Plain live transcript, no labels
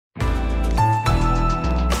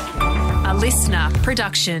listener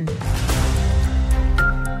production.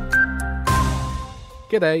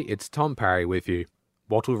 G'day, it's Tom Parry with you.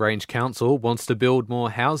 Wattle Range Council wants to build more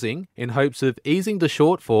housing in hopes of easing the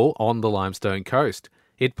shortfall on the Limestone Coast.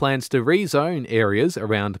 It plans to rezone areas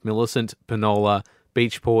around Millicent, Penola,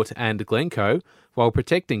 Beachport and Glencoe while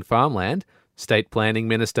protecting farmland. State Planning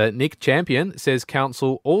Minister Nick Champion says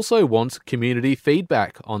council also wants community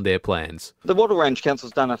feedback on their plans. The Wattle Range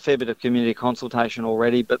Council's done a fair bit of community consultation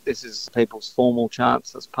already, but this is people's formal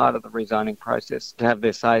chance as part of the rezoning process to have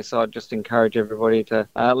their say, so I'd just encourage everybody to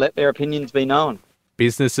let their opinions be known.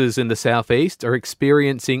 Businesses in the southeast are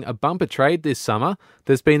experiencing a bumper trade this summer.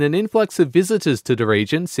 There's been an influx of visitors to the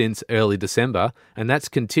region since early December, and that's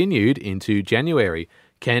continued into January.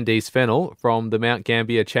 Candice Fennell from the Mount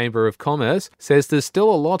Gambier Chamber of Commerce says there's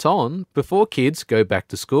still a lot on before kids go back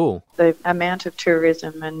to school. The amount of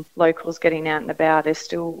tourism and locals getting out and about is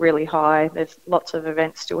still really high. There's lots of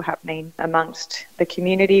events still happening amongst the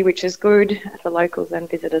community, which is good for locals and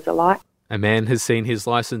visitors alike. A man has seen his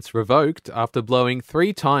licence revoked after blowing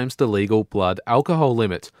 3 times the legal blood alcohol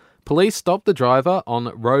limit. Police stopped the driver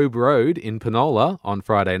on Robe Road in Penola on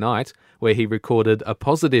Friday night, where he recorded a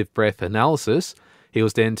positive breath analysis. He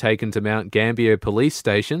was then taken to Mount Gambier Police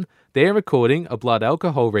Station, there recording a blood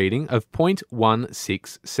alcohol reading of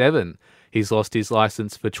 0.167. He's lost his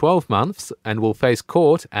licence for 12 months and will face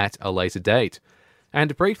court at a later date.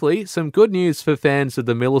 And briefly, some good news for fans of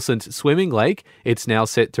the Millicent Swimming Lake. It's now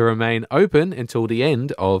set to remain open until the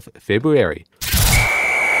end of February.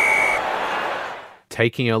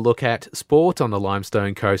 Taking a look at sport on the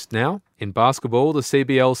Limestone Coast now. In basketball, the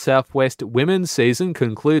CBL Southwest women's season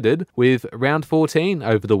concluded with round 14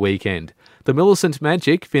 over the weekend. The Millicent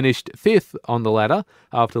Magic finished 5th on the ladder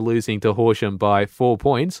after losing to Horsham by 4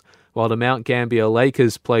 points, while the Mount Gambier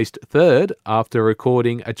Lakers placed 3rd after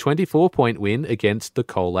recording a 24-point win against the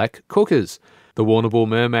Colac Cookers. The Warrnambool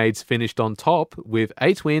Mermaids finished on top with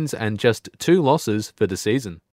 8 wins and just 2 losses for the season.